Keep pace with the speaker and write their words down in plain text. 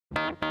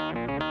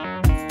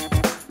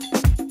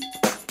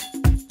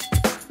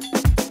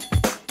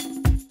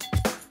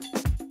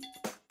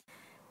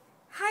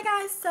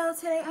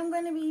So today I'm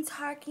going to be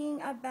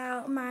talking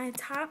about my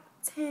top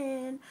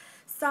 10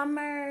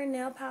 summer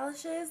nail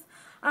polishes.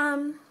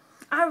 I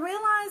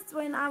realized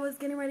when I was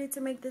getting ready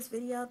to make this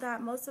video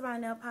that most of my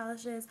nail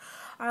polishes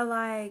are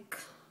like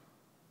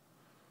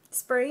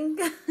spring.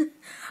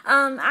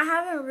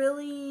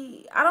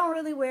 I don't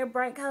really wear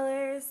bright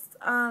colors,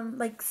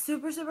 like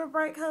super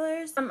bright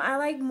colors. I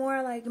like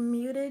more like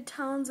muted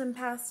tones and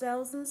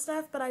pastels and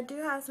stuff, but I do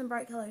have some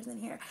bright colors in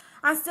here.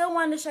 I still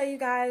wanted to show you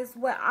guys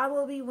what I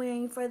will be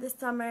wearing for this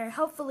summer,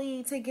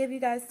 hopefully to give you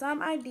guys some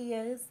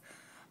ideas.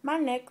 My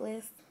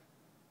necklace.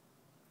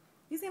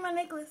 You see my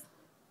necklace?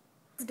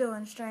 It's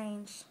doing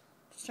strange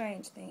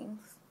things.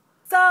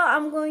 So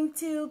I'm going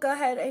to go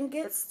ahead and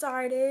get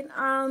started.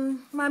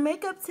 My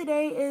makeup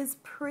today is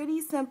pretty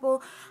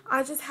simple.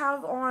 I just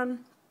have on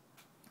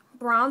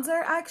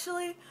bronzer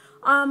actually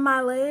on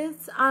my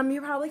lids. You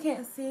probably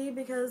can't see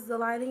because the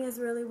lighting is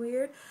really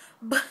weird,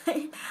 but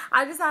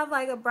I just have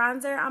like a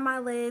bronzer on my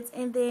lids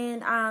and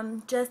then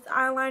just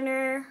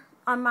eyeliner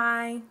on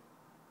my,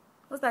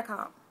 what's that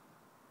called?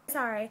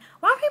 Sorry.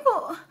 Why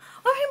people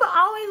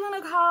always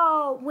want to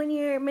call when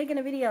you're making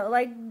a video?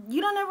 Like,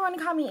 you don't ever want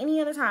to call me any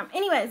other time.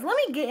 Anyways, let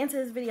me get into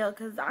this video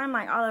because I'm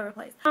like all over the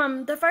place.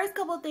 The first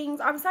couple things,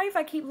 I'm sorry if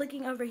I keep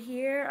looking over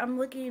here. I'm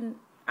looking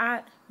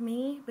at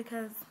me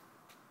because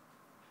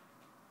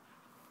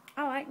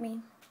I like me.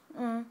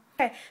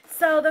 Okay,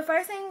 so the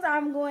first things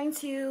I'm going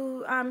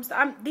to,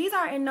 these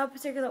are in no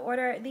particular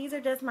order. These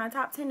are just my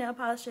top 10 nail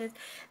polishes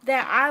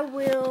that I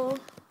will,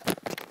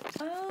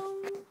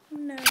 oh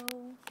no.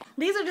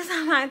 These are just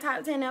my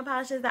top 10 nail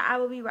polishes that I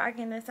will be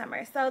rocking this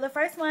summer. So the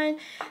first one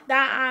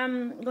that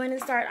I'm going to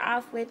start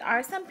off with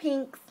are some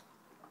pinks.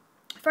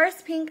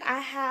 First pink I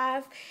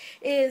have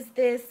is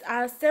this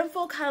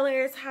Sinful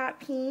Colors hot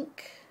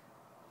pink.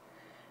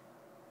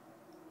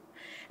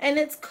 And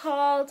it's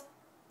called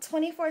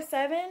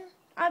 24/7,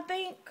 I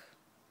think.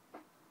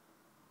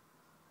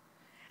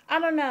 I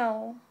don't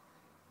know.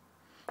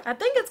 I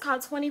think it's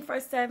called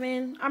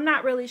 24/7. I'm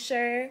not really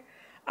sure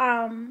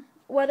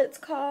what it's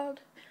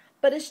called.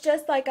 But it's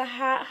just like a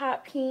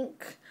hot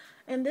pink.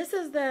 And this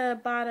is the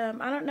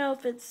bottom. I don't know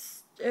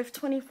if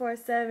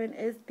 24/7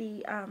 is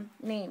the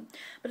name.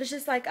 But it's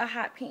just like a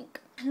hot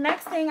pink.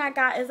 Next thing I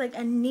got is like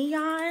a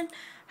neon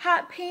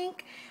hot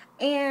pink.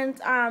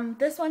 And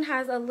this one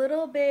has a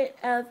little bit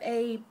of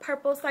a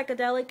purple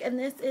psychedelic. And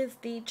this is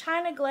the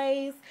China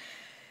Glaze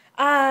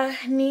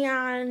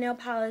neon nail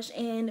polish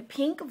in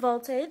pink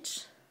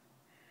voltage.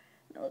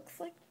 It looks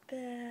like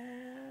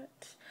that.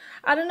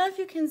 I don't know if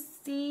you can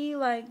see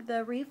like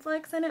the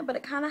reflex in it, but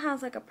it kind of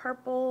has like a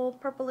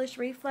purplish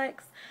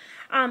reflex.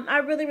 I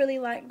really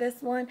like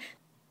this one.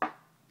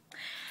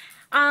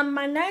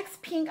 My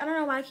next pink, I don't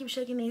know why I keep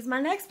shaking these.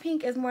 My next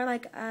pink is more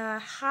like a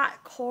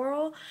hot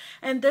coral,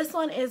 and this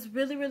one is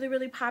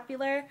really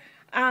popular.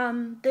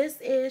 This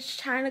is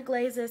China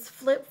Glaze's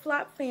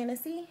Flipflop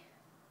Fantasy.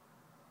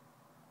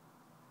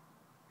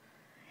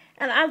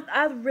 And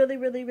I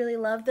really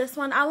love this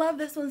one. I love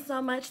this one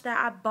so much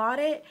that I bought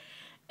it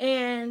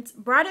and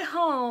brought it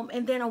home,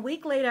 and then a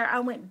week later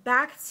I went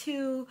back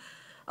to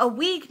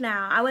Sally's.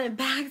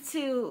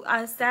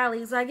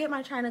 I get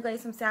my China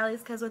Glaze from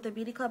Sally's because with the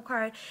Beauty Club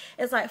card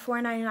it's like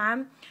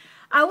 $4.99.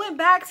 I went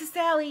back to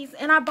Sally's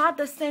and I bought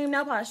the same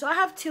nail polish. So I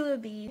have two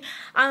of these.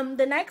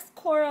 The next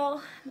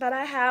coral that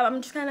I have,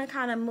 I'm just gonna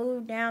kind of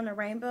move down the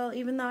rainbow,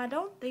 even though I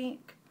don't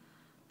think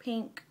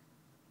pink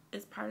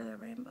is part of the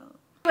rainbow.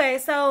 Anyway,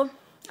 so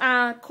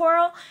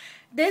coral.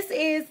 This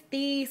is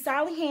the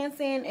Sally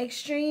Hansen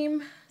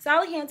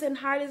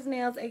Hard as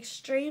Nails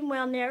Extreme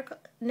Wear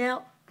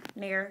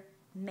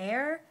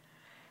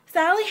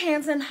Sally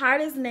Hansen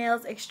Hard as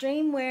Nails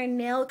Extreme Wear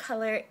Nail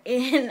Color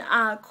in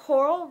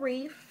Coral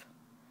Reef.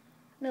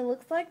 And it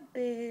looks like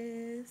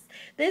this.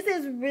 This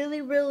is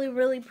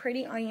really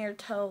pretty on your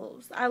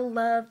toes. I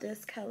love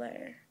this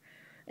color.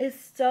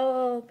 It's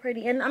so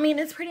pretty. And I mean,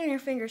 it's pretty on your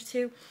fingers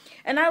too.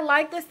 And I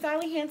like the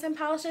Sally Hansen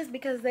polishes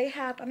because they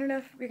have, I don't know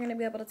if you're going to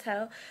be able to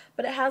tell,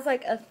 but it has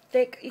like a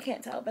thick, you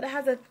can't tell, but it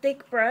has a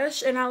thick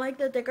brush. And I like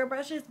the thicker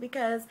brushes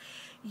because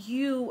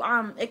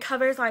it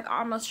covers like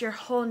almost your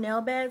whole nail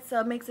bed. So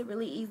it makes it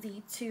really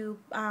easy to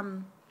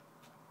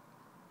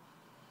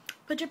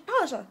put your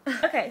polish on.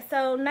 Okay,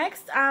 so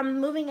next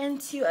I'm moving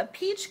into a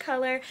peach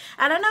color.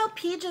 And I know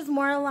peach is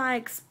more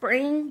like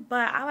spring,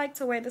 but I like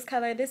to wear this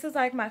color. This is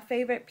like my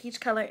favorite peach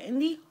color in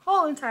the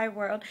whole entire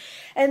world.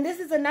 And this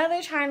is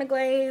another China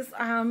Glaze.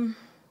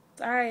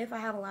 Sorry if I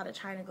have a lot of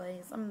China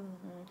Glaze.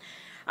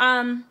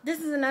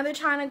 This is another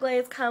China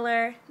Glaze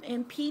color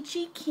in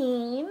Peachy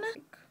Keen.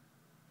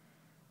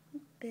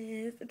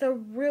 It's a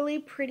really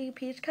pretty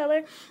peach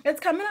color.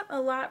 It's coming up a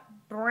lot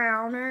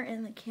browner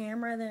in the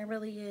camera than it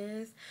really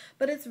is,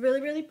 but it's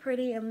really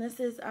pretty. And this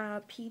is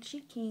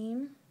Peachy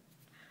Keen.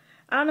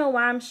 I don't know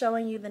why I'm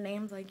showing you the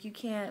names, like you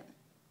can't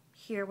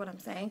hear what I'm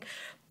saying,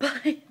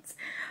 but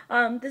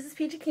this is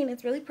Peachy Keen.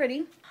 It's really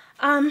pretty.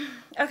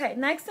 Okay,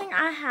 next thing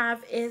I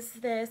have is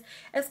this.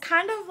 It's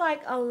kind of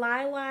like a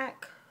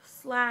lilac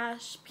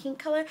 / pink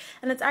color,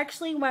 and it's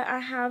actually what I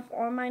have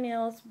on my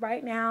nails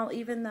right now,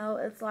 even though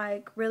it's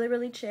like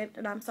really chipped,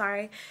 and I'm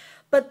sorry.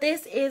 But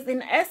this is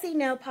an Essie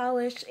nail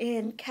polish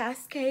in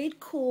Cascade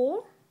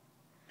Cool,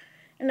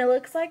 and it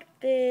looks like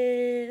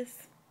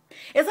this.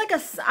 It's like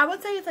I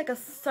would say it's like a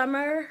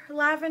summer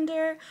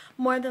lavender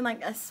more than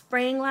like a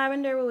spring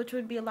lavender, which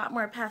would be a lot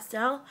more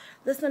pastel.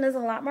 This one is a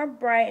lot more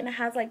bright, and it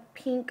has like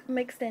pink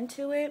mixed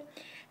into it.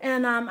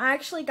 And I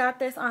actually got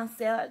this on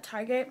sale at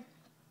Target,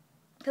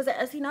 because the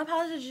Essie nail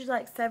polish is usually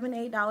like $7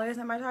 to $8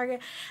 at my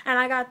Target, and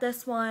I got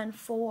this one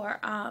for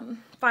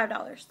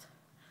 $5.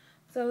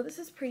 So this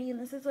is pretty, and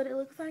this is what it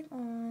looks like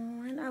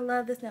on. And I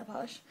love this nail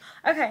polish.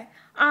 Okay,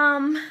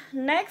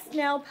 next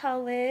nail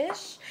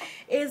polish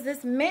is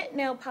this mint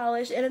nail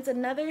polish, and it's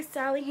another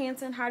Sally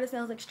Hansen Hardest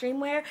Nails Extreme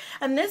Wear.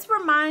 And this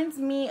reminds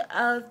me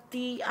of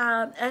the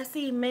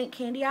Essie Mint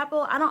Candy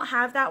Apple. I don't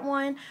have that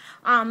one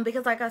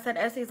because, like I said,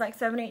 Essie is like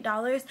 $7 to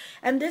 $8,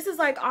 and this is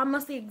like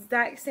almost the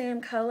exact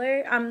same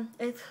color.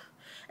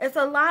 It's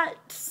a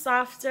lot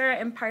softer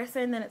in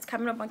person than it's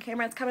coming up on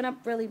camera. It's coming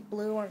up really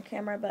blue on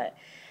camera, but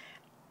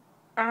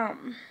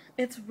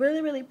it's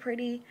really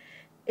pretty.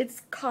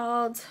 It's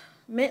called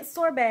Mint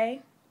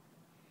Sorbet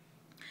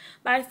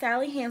by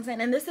Sally Hansen,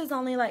 and this is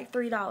only like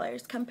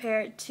 $3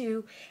 compared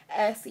to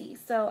Essie.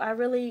 So I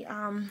really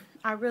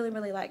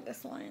like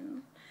this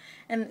one.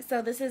 And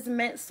so this is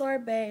Mint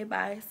Sorbet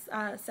by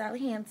Sally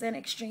Hansen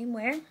Extreme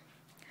Wear.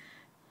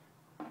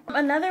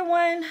 Another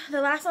one, the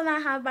last one I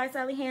have by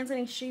Sally Hansen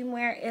Extreme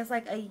Wear is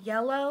like a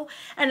yellow,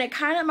 and it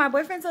kind of, my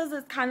boyfriend says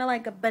it's kind of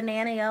like a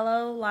banana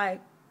yellow,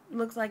 like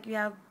looks like you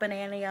have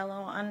banana yellow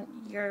on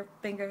your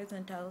fingers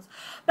and toes,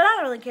 but I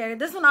don't really care.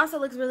 This one also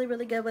looks really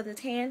good with a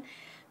tan.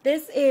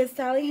 This is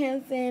Sally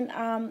Hansen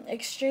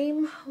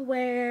Extreme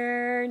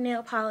Wear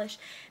nail polish.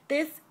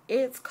 This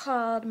is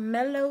called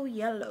Mellow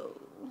Yellow,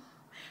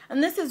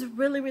 and this is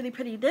really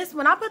pretty. This,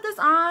 when I put this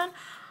on,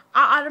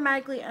 I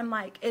automatically am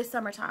like, it's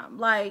summertime.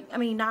 Like, I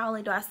mean, not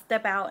only do I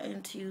step out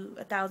into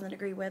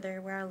 1,000-degree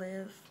weather where I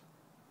live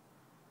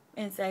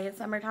and say it's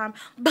summertime,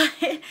 but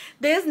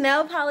this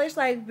nail polish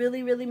like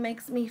really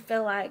makes me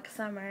feel like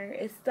summer.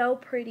 It's so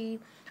pretty.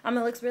 It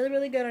looks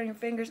really good on your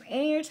fingers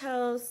and your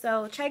toes.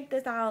 So check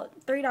this out.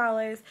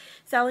 $3.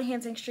 Sally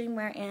Hansen Extreme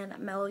Wear in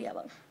Mellow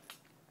Yellow.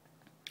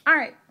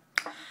 Alright,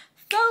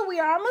 so we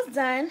are almost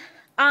done.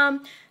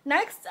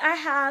 Next I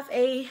have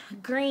a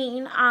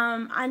green.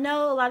 I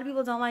know a lot of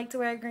people don't like to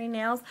wear green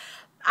nails.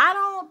 I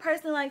don't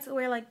personally like to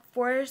wear like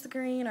forest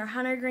green or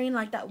hunter green,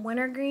 like that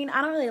winter green.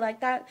 I don't really like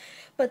that.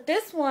 But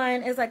this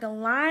one is like a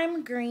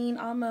lime green,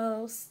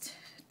 almost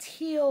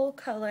teal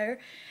color.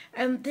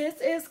 And this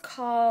is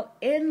called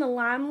In the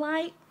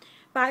Limelight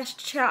by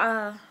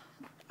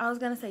I was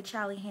going to say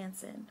Sally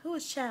Hansen. Who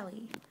is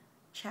Sally?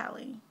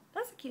 Sally.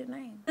 That's a cute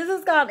name. This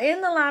is called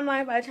In the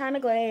Limelight by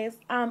Glaze.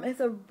 It's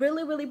a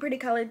really pretty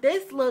color.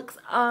 This looks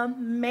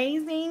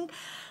amazing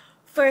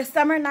for a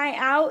summer night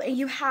out, and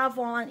you have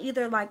on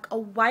either like a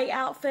white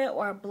outfit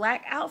or a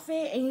black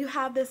outfit, and you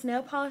have this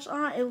nail polish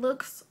on. It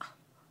looks,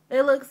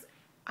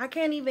 I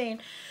can't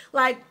even,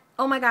 like,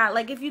 oh my god,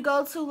 like if you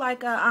go to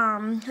like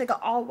a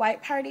all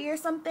white party or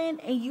something,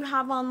 and you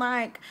have on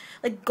like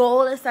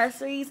gold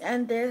accessories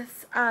and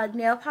this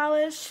nail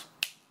polish,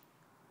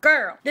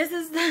 girl, this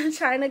is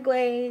the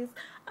Glaze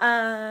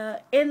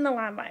In the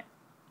Limelight.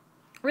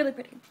 Really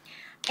pretty.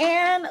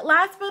 And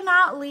last but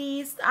not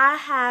least, I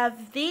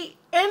have the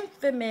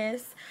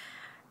infamous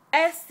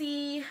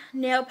Essie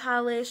nail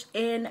polish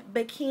in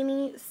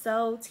Bikini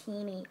So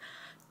Teeny.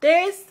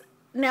 This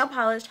nail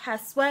polish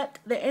has swept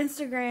the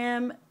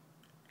Instagram,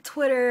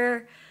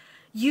 Twitter,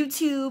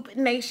 YouTube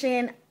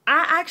nation.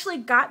 I actually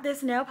got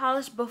this nail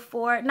polish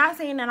before, not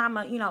saying that I'm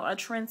a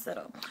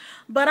trendsetter,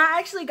 but I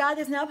actually got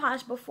this nail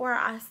polish before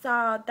I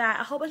saw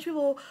that a whole bunch of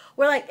people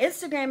were like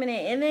Instagramming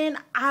it, and then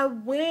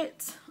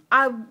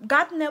I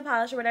got the nail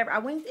polish or whatever. I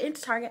went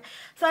into Target,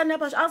 saw the nail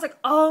polish. I was like,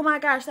 oh my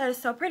gosh, that is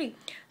so pretty.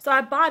 So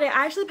I bought it.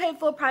 I actually paid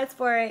full price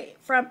for it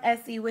from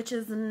Essie, which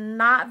is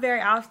not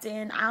very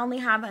often. I only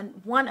have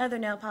one other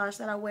nail polish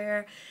that I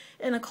wear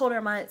in the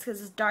colder months because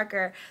it's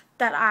darker,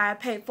 that I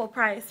paid full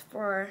price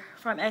for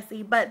from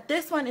Essie. But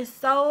this one is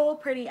so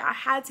pretty. I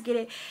had to get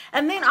it.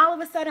 And then all of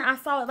a sudden I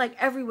saw it like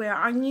everywhere,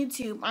 on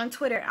YouTube, on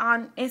Twitter,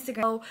 on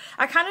Instagram. So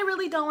I kind of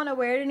really don't want to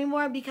wear it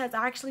anymore, because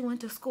I actually went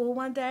to school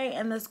one day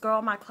and this girl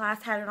in my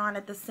class had it on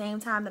at the same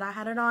time that I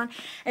had it on,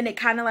 and it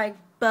kind of like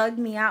bugged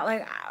me out.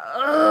 Like,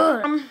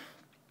 ugh.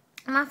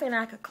 I'm not saying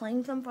that I could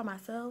claim some for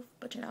myself,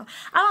 but I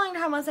don't even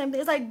have my same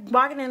thing. It's like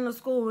walking into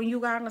school and you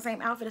got on the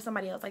same outfit as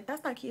somebody else. Like,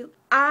 that's not cute.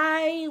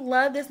 I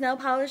love this nail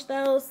polish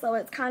though, so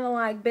it's kind of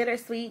like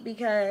bittersweet,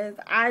 because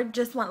I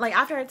just want, like,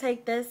 after I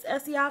take this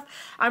Essie off,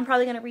 I'm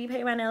probably going to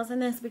repaint my nails in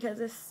this, because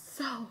it's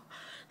so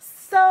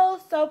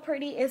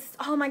pretty. It's,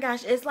 oh my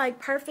gosh, it's like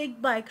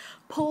perfect, like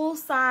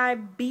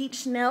poolside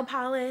beach nail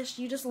polish.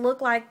 You just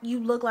look like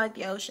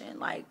the ocean.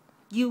 Like,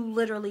 you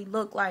literally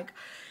look like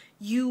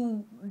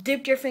you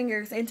dipped your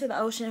fingers into the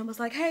ocean and was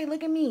like, hey,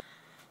 look at me.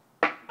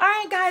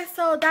 Alright guys,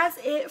 so that's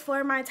it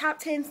for my top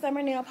 10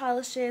 summer nail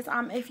polishes.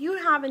 If you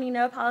have any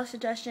nail polish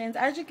suggestions,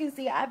 as you can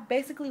see, I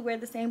basically wear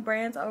the same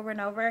brands over and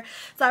over,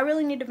 so I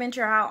really need to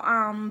venture out,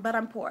 but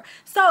I'm poor.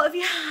 So if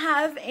you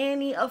have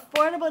any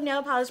affordable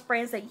nail polish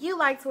brands that you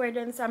like to wear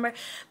during the summer,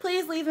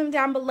 please leave them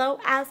down below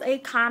as a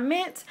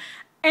comment,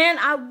 and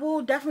I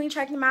will definitely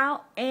check them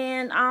out.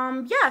 And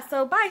yeah,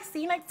 so bye,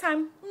 see you next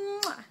time.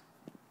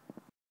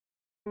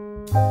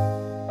 Mwah.